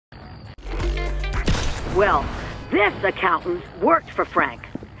Well, this accountant worked for Frank.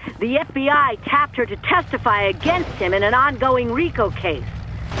 The FBI tapped her to testify against him in an ongoing RICO case.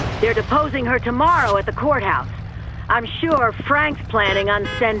 They're deposing her tomorrow at the courthouse. I'm sure Frank's planning on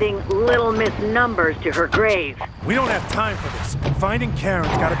sending Little Miss Numbers to her grave. We don't have time for this. Finding Karen's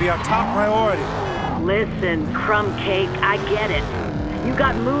gotta be our top priority. Listen, Crumb Cake, I get it. You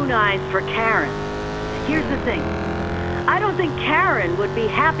got moon eyes for Karen. Here's the thing. I don't think Karen would be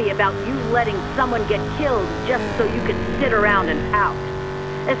happy about you letting someone get killed just so you could sit around and pout.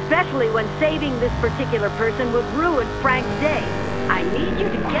 Especially when saving this particular person would ruin Frank's day. I need you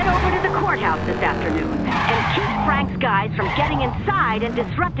to get over to the courthouse this afternoon and keep Frank's guys from getting inside and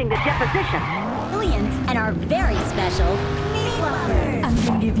disrupting the deposition. Brilliant, and our very special meat lovers. I'm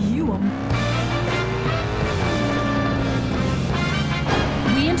gonna give you them.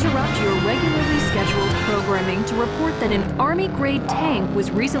 We interrupt your regularly scheduled programming to report that an Army-grade tank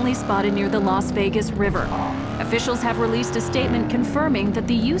was recently spotted near the Las Vegas River. Officials have released a statement confirming that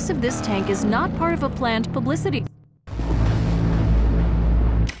the use of this tank is not part of a planned publicity.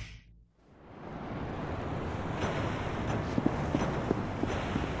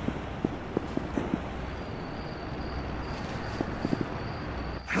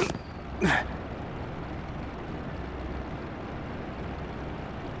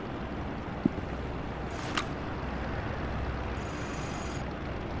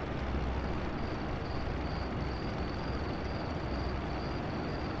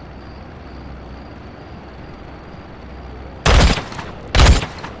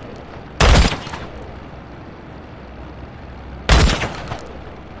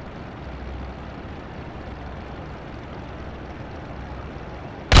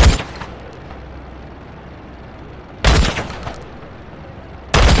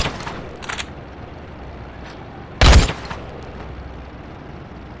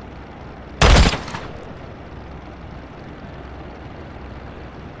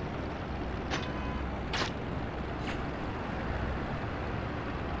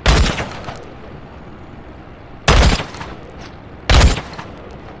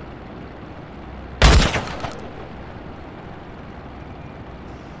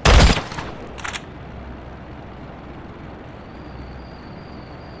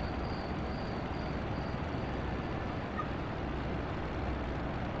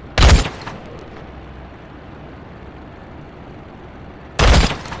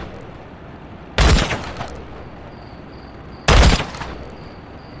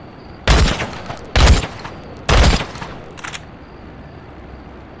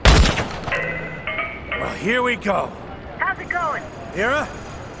 Here we go. How's it going? Vera?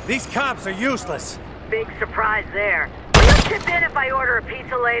 These cops are useless. Big surprise there. Will you chip in if I order a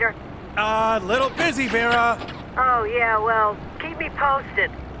pizza later? Little busy, Vera. Oh, yeah, well, keep me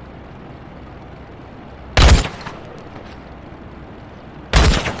posted.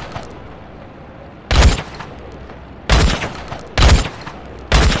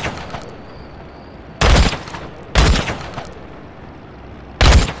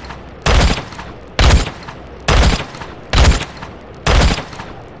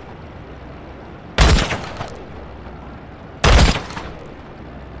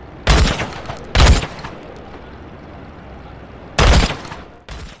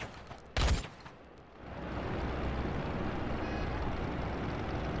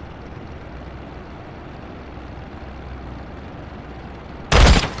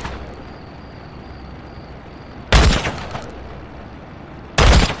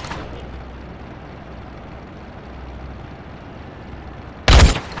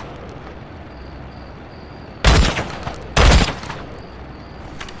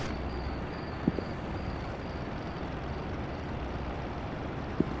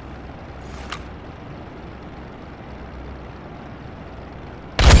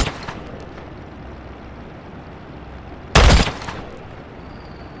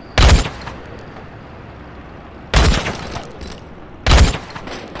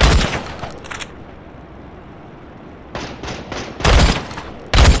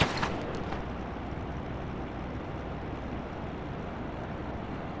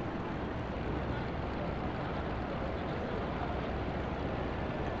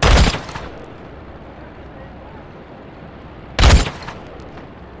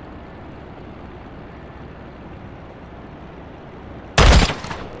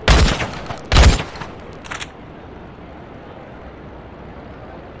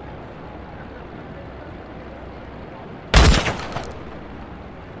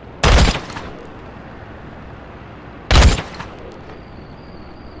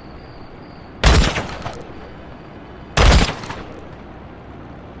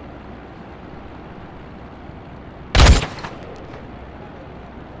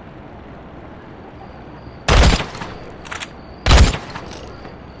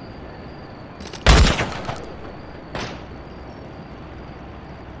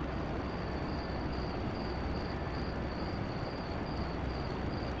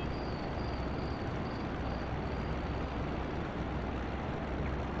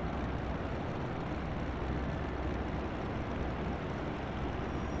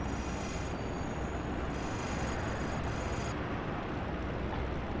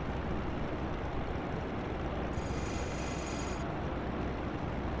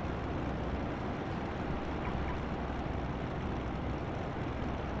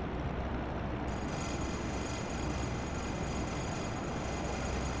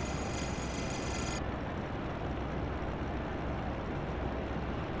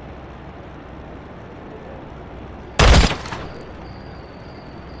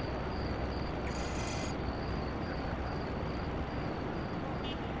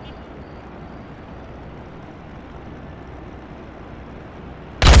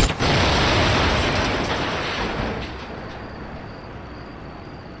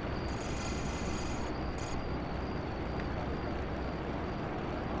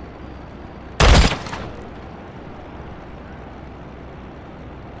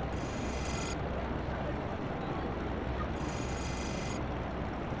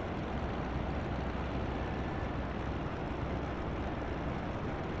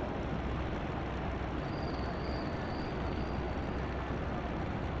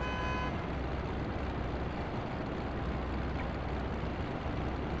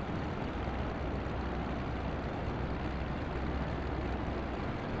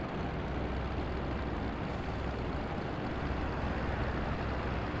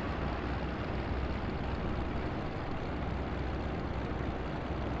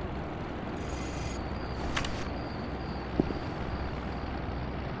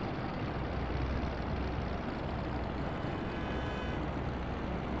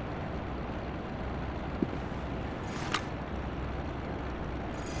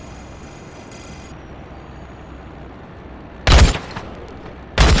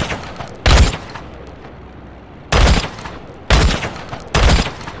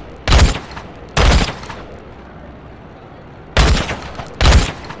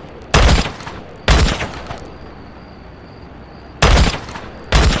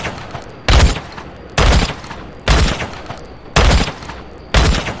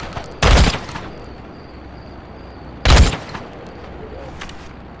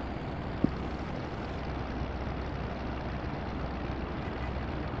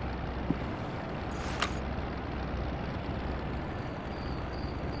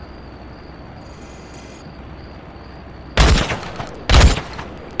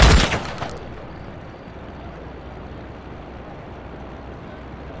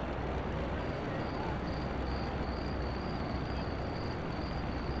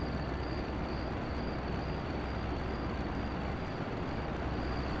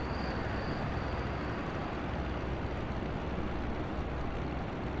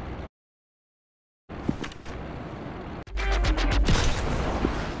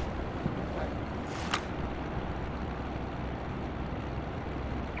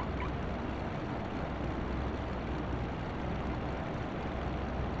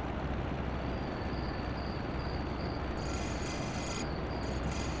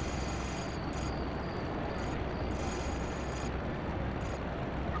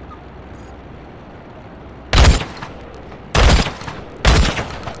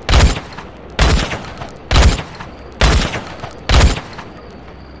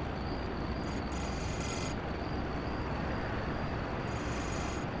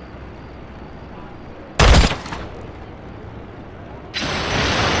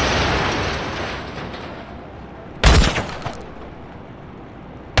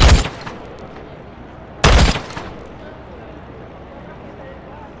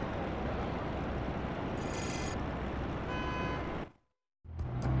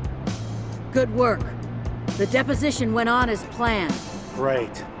 Good work. The deposition went on as planned.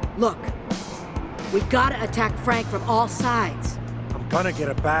 Great. Look, we gotta attack Frank from all sides. I'm gonna get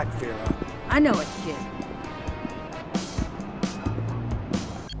it back, Vera. I know it, kid.